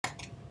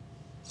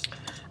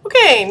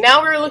Okay,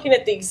 now we're looking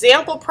at the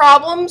example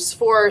problems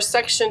for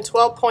section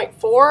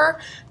 12.4,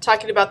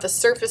 talking about the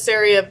surface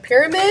area of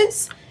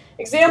pyramids.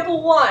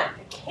 Example 1,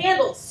 a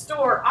candle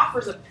store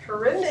offers a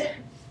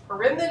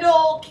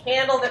pyramidal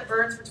candle that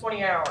burns for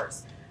 20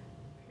 hours.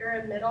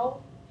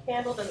 Pyramidal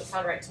candle doesn't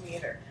sound right to me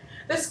either.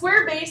 The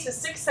square base is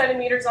 6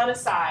 centimeters on a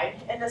side,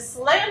 and the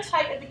slant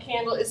height of the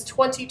candle is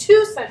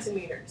 22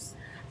 centimeters.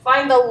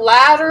 Find the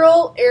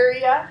lateral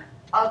area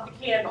of the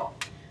candle.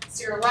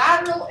 So your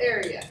lateral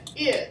area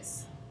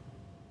is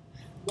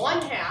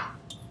 1/2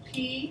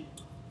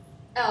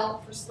 PL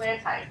for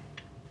slant height.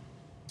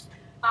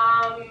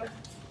 I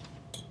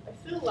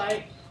feel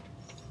like,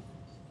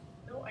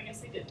 no, I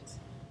guess I didn't.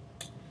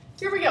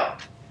 Here we go.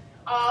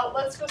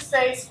 Let's go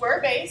say square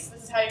base.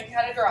 This is how you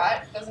kind of draw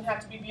it. It doesn't have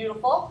to be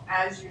beautiful.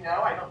 As you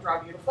know, I don't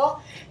draw beautiful.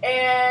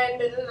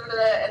 And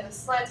the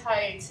slant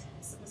height,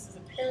 so this is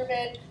a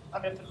pyramid.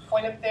 I'm going to put a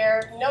point up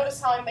there. Notice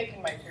how I'm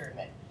making my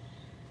pyramid.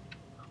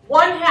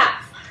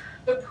 1/2,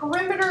 the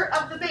perimeter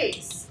of the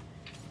base.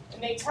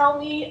 And they tell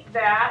me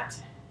that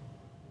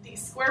the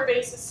square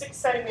base is 6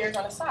 centimeters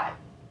on a side.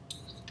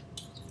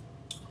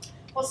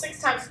 Well, 6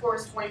 times 4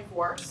 is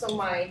 24, so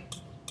my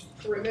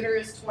perimeter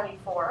is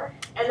 24.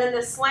 And then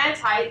the slant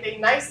height, they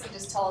nicely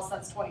just tell us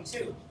that's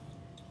 22.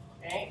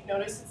 Okay,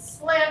 notice it's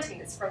slanting.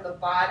 It's from the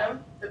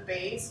bottom, the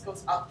base,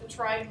 goes up the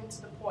triangle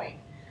to the point.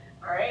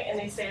 All right, and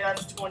they say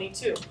that's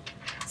 22.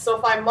 So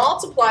if I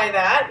multiply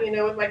that,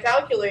 with my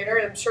calculator,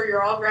 and I'm sure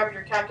you're all grabbing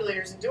your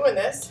calculators and doing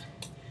this,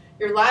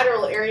 your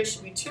lateral area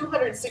should be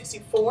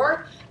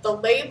 264. The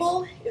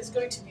label is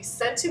going to be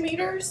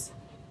centimeters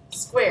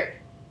squared.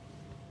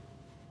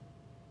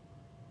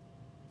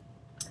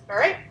 All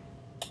right,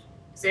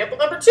 example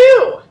number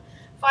 2.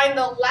 Find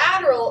the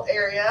lateral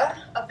area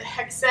of the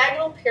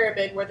hexagonal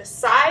pyramid where the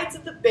sides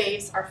of the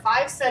base are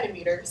 5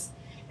 centimeters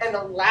and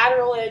the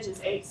lateral edge is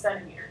 8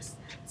 centimeters.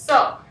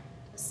 So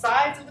the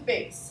sides of the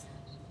base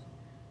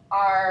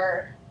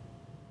are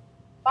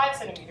 5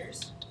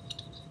 centimeters.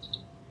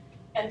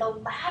 And the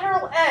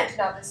lateral edge,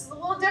 now this is a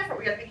little different,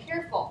 we got to be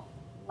careful.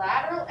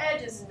 Lateral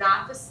edge is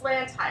not the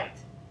slant height.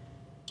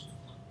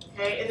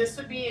 Okay, and this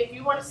would be, if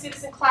you want to see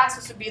this in class,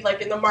 this would be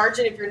like in the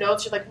margin of your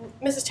notes. You're like,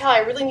 Mrs. Talley, I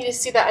really need to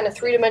see that in a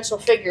 3-dimensional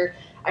figure.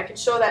 I can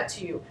show that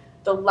to you.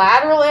 The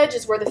lateral edge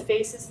is where the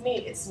faces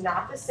meet. It's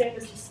not the same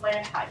as the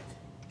slant height.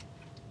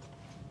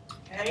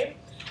 Okay,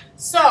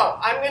 so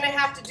I'm going to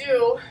have to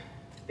do,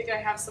 I think I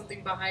have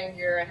something behind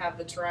here. I have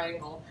the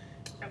triangle.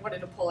 I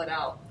wanted to pull it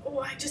out. Oh,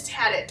 I just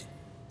had it.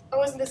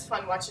 Oh, isn't this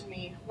fun watching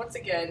me, once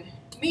again,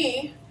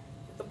 me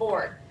with the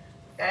board.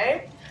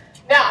 Okay,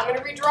 now I'm going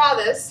to redraw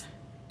this.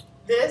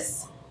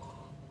 This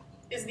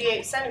is the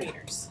 8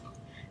 centimeters.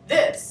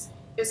 This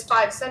is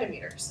 5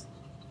 centimeters.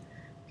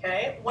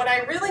 Okay, what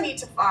I really need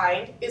to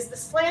find is the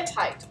slant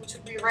height, which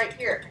would be right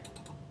here.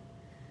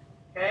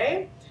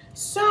 Okay,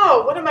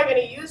 so what am I going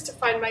to use to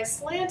find my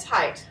slant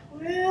height?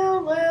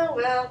 Well,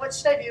 what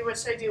should I do? What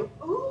should I do?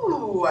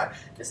 Ooh,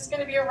 this is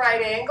going to be a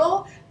right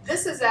angle.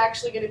 This is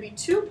actually going to be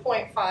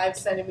 2.5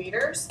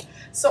 centimeters.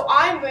 So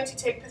I'm going to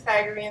take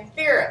Pythagorean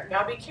theorem.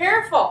 Now be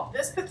careful.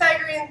 This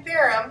Pythagorean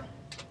theorem,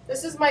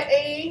 this is my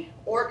A,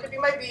 or it could be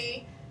my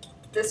B.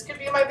 This could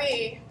be my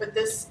B, but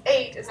this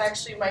 8 is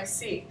actually my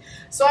C.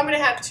 So I'm going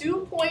to have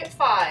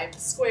 2.5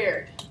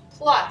 squared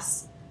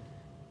plus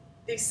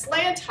the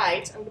slant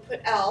height, I'm going to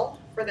put L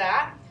for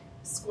that,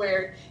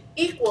 squared,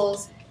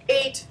 equals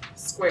 8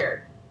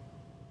 squared.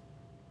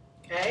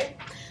 Okay,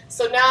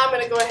 so now I'm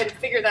going to go ahead and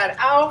figure that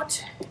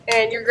out,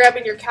 and you're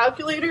grabbing your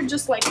calculator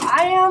just like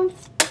I am.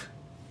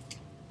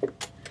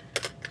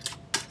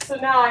 So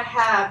now I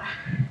have,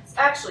 it's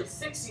actually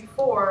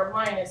 64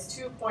 minus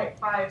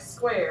 2.5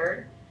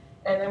 squared,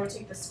 and then we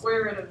take the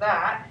square root of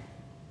that.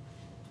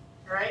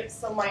 All right,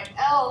 so my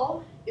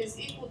L is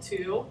equal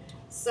to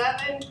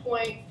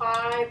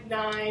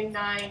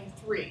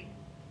 7.5993.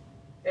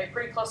 Okay,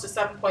 pretty close to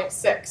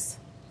 7.6.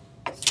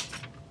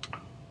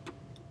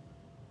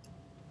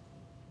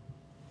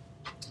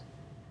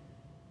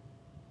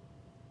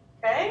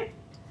 Okay,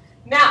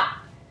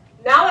 now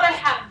that I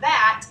have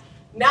that,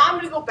 now I'm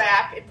going to go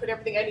back and put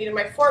everything I need in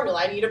my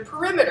formula. I need a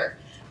perimeter.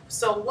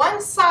 So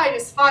one side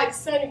is 5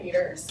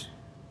 centimeters.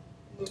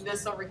 Move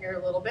this over here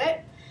a little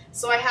bit.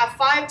 So I have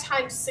 5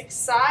 times 6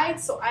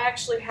 sides, so I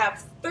actually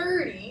have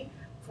 30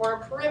 for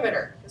a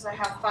perimeter, because I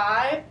have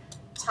 5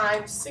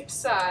 times 6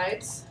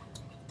 sides.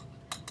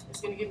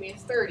 It's going to give me a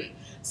 30.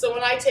 So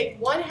when I take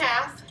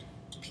 1/2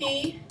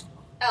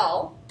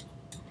 PL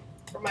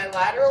for my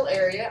lateral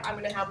area, I'm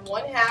going to have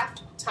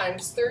 1/2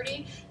 times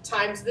 30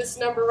 times this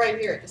number right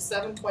here, the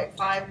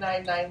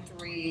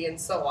 7.5993, and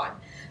so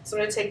on. So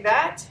I'm going to take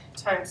that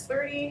times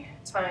 30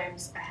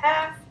 times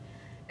 1/2,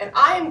 and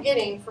I am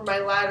getting for my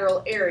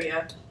lateral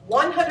area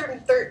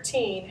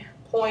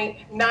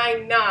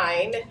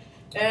 113.99.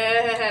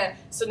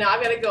 So now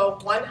I'm going to go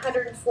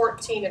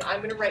 114, and I'm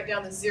going to write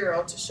down the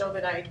 0 to show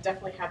that I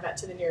definitely have that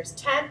to the nearest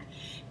tenth.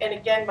 And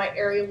again, my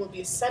area will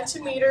be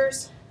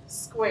centimeters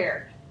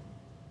squared.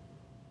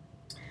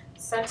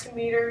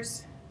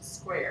 Centimeters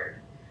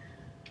squared.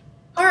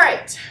 All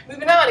right,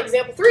 moving on,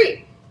 example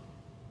 3.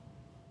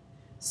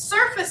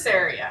 surface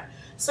area.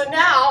 So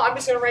now I'm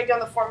just going to write down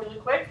the formula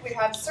quick. We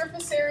have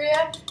surface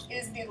area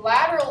is the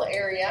lateral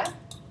area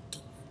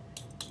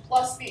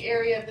plus the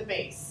area of the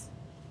base.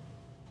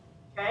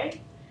 Okay?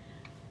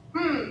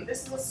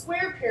 This is a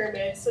square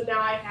pyramid, so now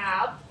I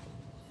have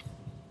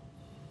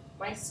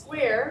my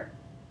square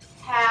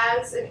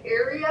has an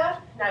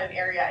area, not an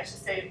area, I should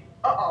say,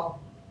 oh,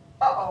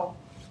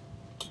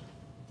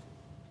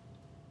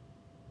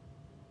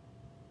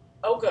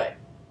 good.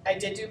 I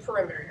did do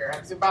perimeter here. I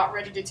was about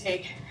ready to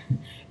take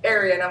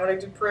area, and I'm going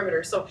to do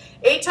perimeter. So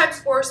 8 times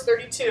 4 is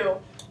 32.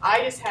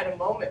 I just had a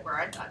moment where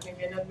I thought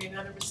maybe I made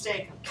another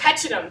mistake. I'm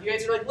catching them. You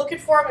guys are like looking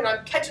for them, and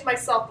I'm catching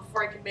myself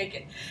before I can make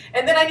it.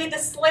 And then I need the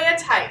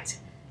slant height.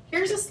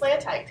 Here's a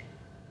slant height.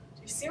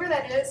 Do you see where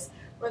that is?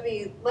 Let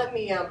me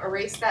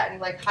erase that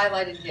and like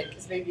highlight it again,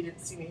 because maybe you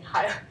didn't see me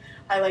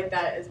highlight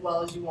that as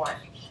well as you want.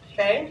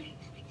 Okay?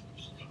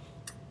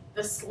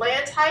 The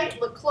slant height,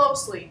 look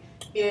closely,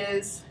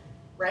 is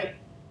right.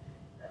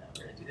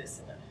 We're going to do this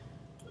in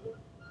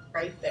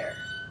right there.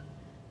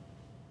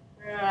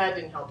 I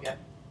didn't help you.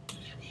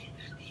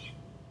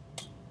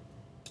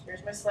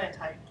 Here's my slant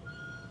height.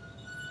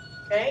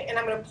 Okay, and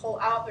I'm going to pull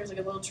out, there's like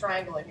a little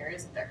triangle in here,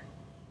 isn't there?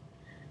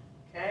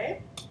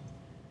 Okay.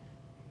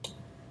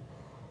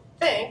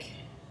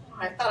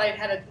 I thought I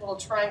had a little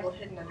triangle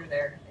hidden under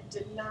there. I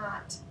did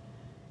not.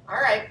 All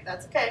right,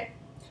 that's okay.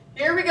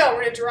 Here we go.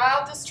 We're going to draw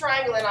out this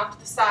triangle in off to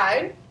the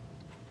side.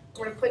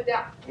 We're going to put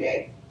down.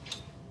 Okay.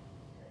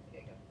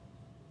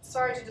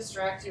 Sorry to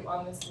distract you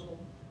on this little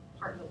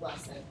part of the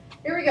lesson.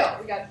 Here we go.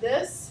 We got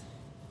this.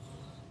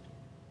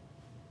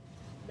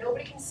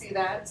 Nobody can see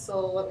that,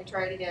 so let me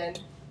try it again.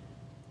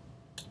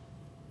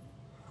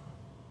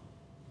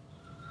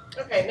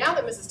 Okay, now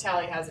that Mrs.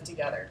 Talley has it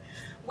together,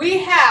 we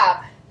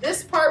have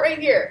this part right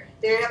here.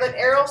 There you have an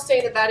arrow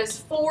saying that that is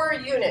 4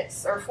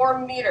 units, or 4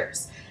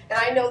 meters. And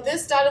I know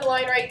this dotted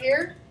line right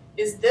here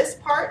is this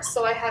part,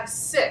 so I have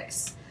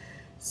 6.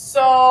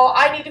 So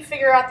I need to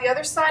figure out the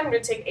other side. I'm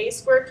going to take a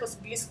squared plus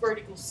b squared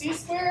equals c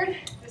squared.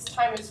 This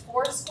time is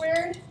 4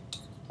 squared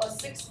plus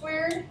 6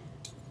 squared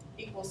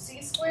equals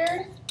c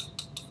squared.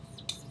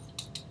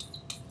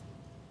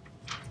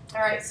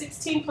 All right,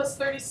 16 plus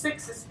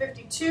 36 is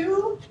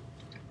 52.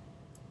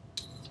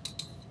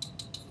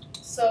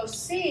 So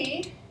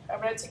c,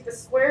 I'm going to take the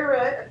square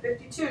root of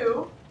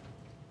 52.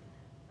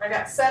 I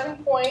got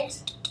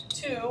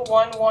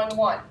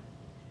 7.2111.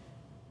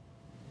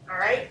 All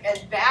right, and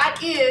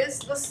that is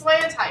the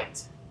slant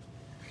height.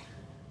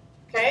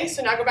 Okay,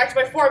 so now go back to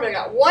my formula. I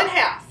got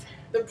 1/2.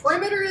 The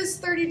perimeter is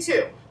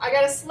 32. I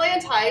got a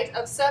slant height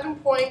of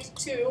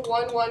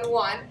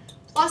 7.2111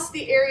 plus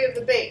the area of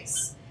the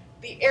base.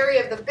 The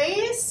area of the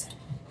base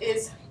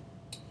is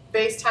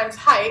base times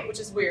height, which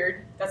is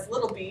weird. That's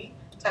little b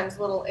times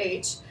little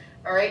h.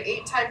 All right,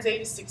 8 times 8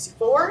 is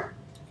 64.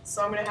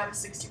 So I'm going to have a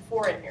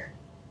 64 in here.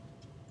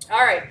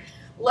 All right,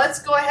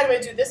 let's go ahead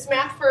and do this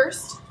math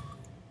first.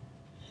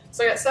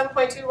 So I got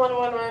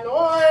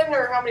 7.21111,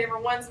 or how many ever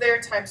ones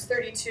there, times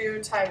 32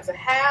 times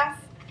 1/2.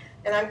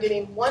 And I'm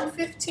getting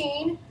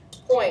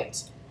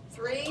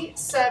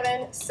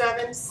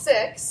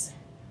 115.3776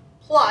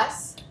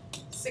 plus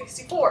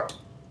 64.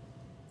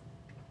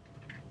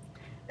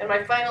 And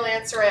my final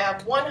answer, I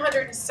have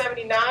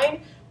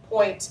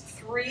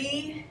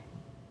 179.3.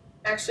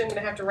 Actually, I'm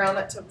going to have to round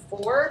that to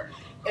 4.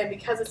 And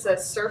because it's a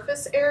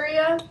surface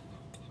area,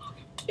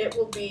 it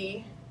will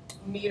be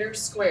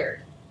meters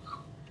squared.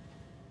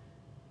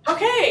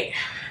 Okay,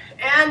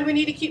 and we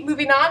need to keep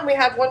moving on. We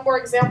have one more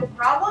example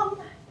problem.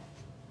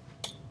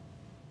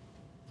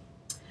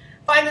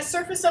 Find the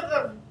surface of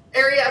the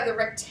area of the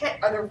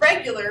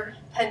regular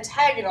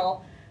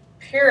pentagonal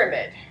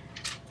pyramid.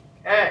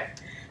 Okay,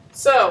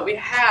 so we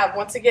have,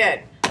 once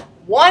again,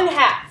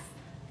 1/2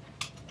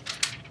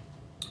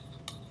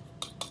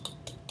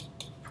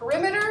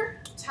 perimeter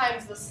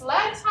times the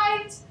slant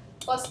height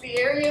plus the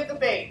area of the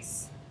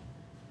base.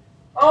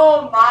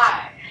 Oh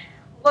my,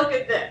 look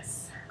at this.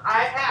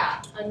 I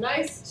have a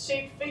nice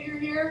shaped figure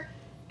here,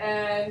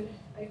 and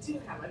I do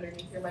have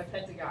underneath here my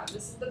pentagon.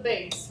 This is the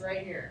base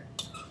right here.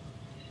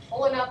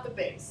 Pulling out the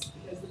base,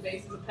 because the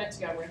base is a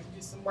pentagon. We're going to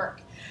do some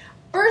work.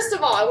 First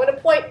of all, I want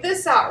to point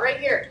this out right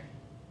here.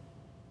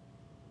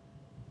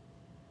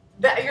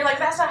 You're like,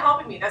 that's not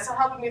helping me. That's not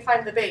helping me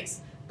find the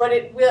base. But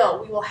it will.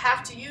 We will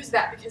have to use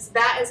that, because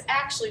that is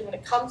actually, when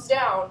it comes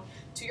down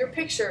to your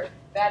picture,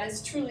 that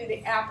is truly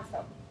the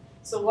apothem.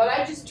 So what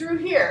I just drew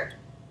here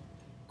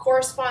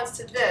corresponds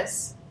to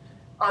this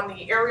on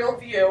the aerial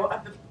view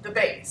of the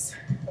base,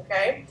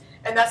 okay?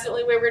 And that's the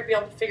only way we're going to be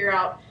able to figure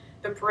out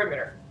the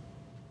perimeter.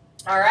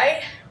 All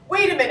right?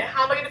 Wait a minute,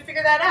 how am I going to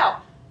figure that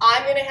out?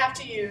 I'm going to have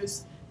to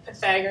use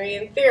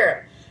Pythagorean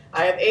theorem.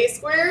 I have a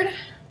squared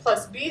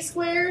plus b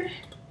squared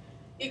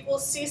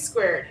equals c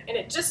squared. And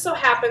it just so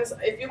happens,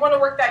 if you want to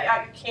work that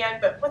out, you can,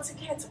 but once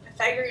again, it's a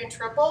Pythagorean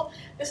triple.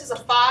 This is a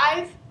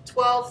 5,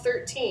 12,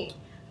 13.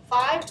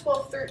 5,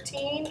 12,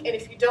 13, and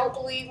if you don't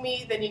believe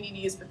me, then you need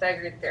to use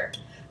Pythagorean theorem.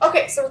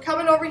 Okay, so we're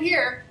coming over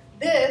here.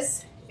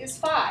 This is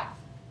 5.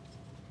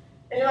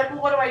 And you're like,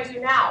 well, what do I do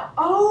now?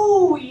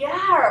 Oh,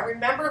 yeah.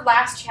 Remember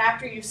last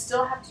chapter, you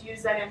still have to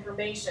use that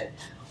information.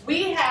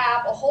 We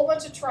have a whole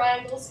bunch of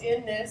triangles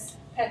in this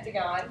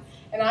pentagon,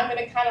 and I'm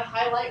going to kind of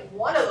highlight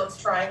one of those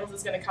triangles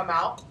is going to come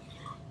out.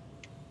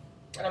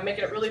 And I'm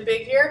making it really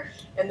big here.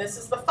 And this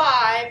is the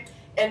 5.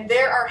 And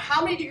there are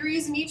how many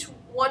degrees in each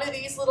one of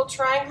these little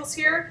triangles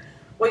here?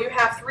 Well, you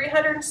have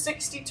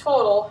 360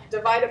 total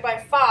divided by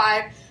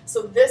 5.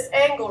 So this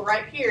angle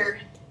right here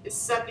is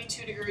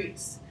 72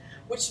 degrees,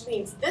 which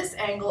means this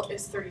angle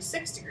is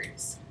 36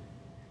 degrees.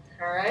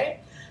 All right?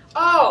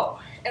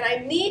 Oh, and I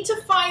need to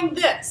find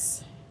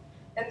this.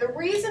 And the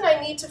reason I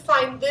need to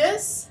find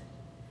this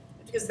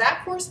is because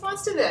that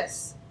corresponds to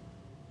this.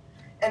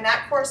 And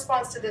that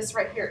corresponds to this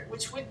right here,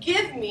 which would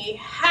give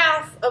me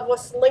half of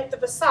what's the length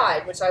of a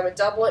side, which I would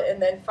double it and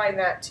then find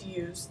that to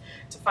use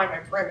to find my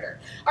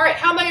perimeter. All right,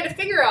 how am I going to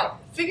figure out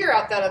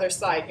that other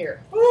side here?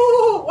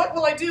 Ooh, what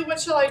will I do?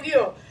 What shall I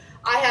do?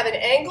 I have an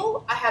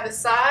angle. I have a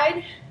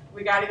side.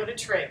 We got to go to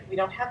trig. We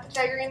don't have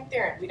Pythagorean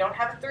theorem. We don't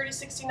have a 30,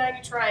 60,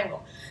 90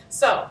 triangle.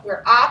 So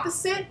we're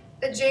opposite,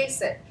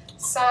 adjacent.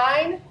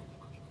 Sine.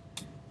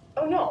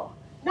 Oh, no,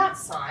 not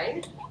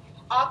sine.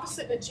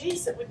 Opposite and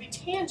adjacent would be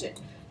tangent.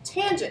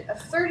 Tangent of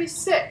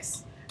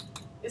 36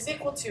 is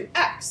equal to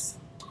x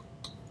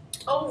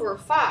over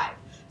 5.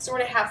 So we're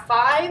going to have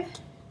 5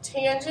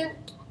 tangent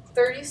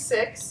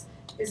 36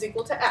 is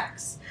equal to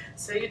x.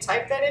 So you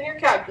type that in your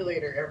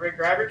calculator. Everybody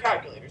grab your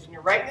calculators and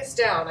you're writing this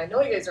down. I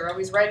know you guys are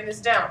always writing this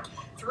down.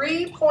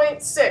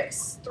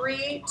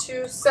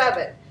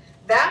 3.6327.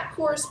 That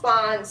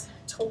corresponds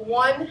to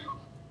 1/2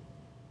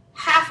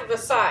 of a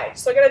side.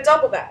 So I'm going to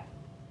double that.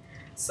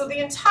 So the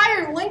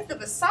entire length of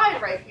a side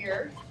right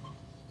here,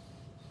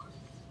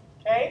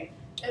 okay,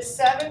 is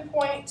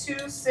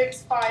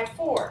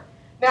 7.2654.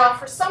 Now,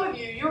 for some of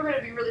you, you're going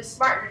to be really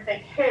smart and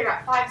think, hey, I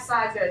got 5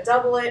 sides, I got to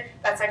double it.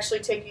 That's actually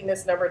taking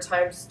this number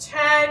times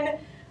 10.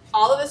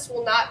 All of us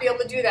will not be able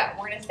to do that.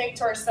 We're going to think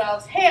to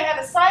ourselves, hey, I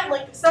have a side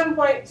length of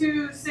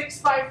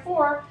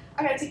 7.2654.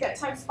 I got to take that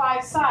times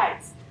 5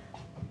 sides.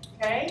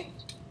 Okay?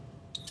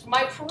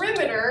 My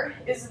perimeter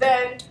is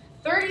then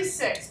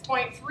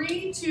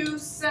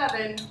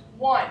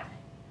 36.3271.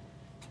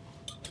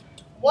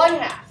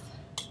 1/2.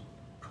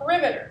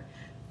 Perimeter,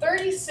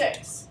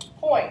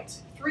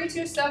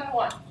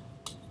 36.3271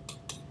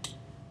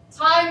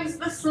 times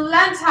the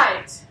slant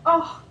height.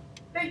 Oh,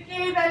 they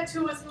gave that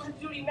to us. We'll have to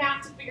do any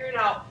math to figure it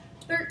out.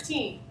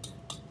 13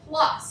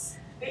 plus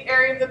the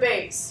area of the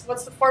base.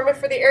 What's the formula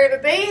for the area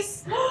of the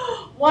base?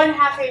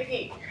 1/2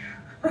 AP.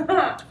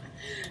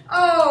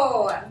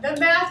 Oh, the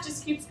math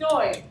just keeps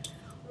going.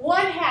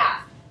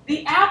 1/2.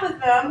 The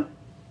apothem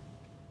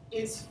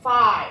is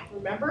 5.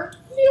 Remember?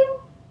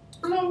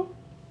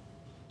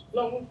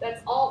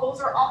 That's all.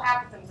 Those are all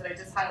apothegms that I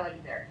just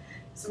highlighted there.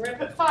 So we're going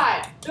to put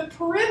 5. The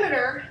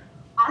perimeter,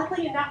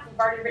 oddly enough, we've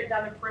already written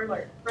down the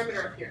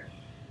perimeter up here.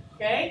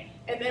 Okay?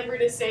 And then we're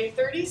going to say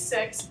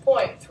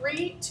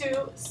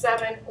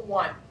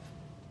 36.3271.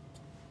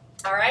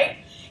 All right?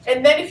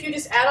 And then if you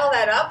just add all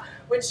that up,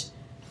 which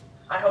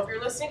I hope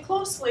you're listening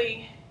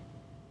closely,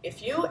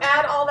 if you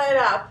add all that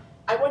up,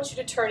 I want you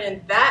to turn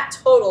in that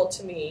total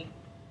to me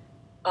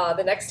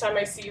the next time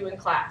I see you in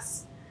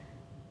class.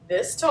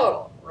 This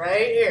total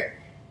right here,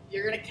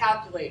 you're going to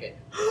calculate it.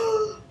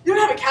 You don't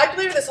have a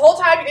calculator this whole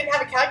time? You didn't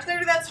have a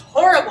calculator? That's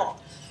horrible.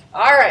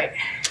 All right.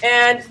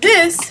 And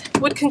this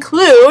would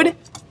conclude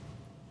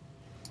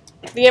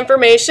the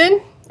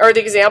information or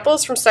the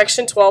examples from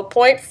section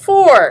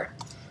 12.4.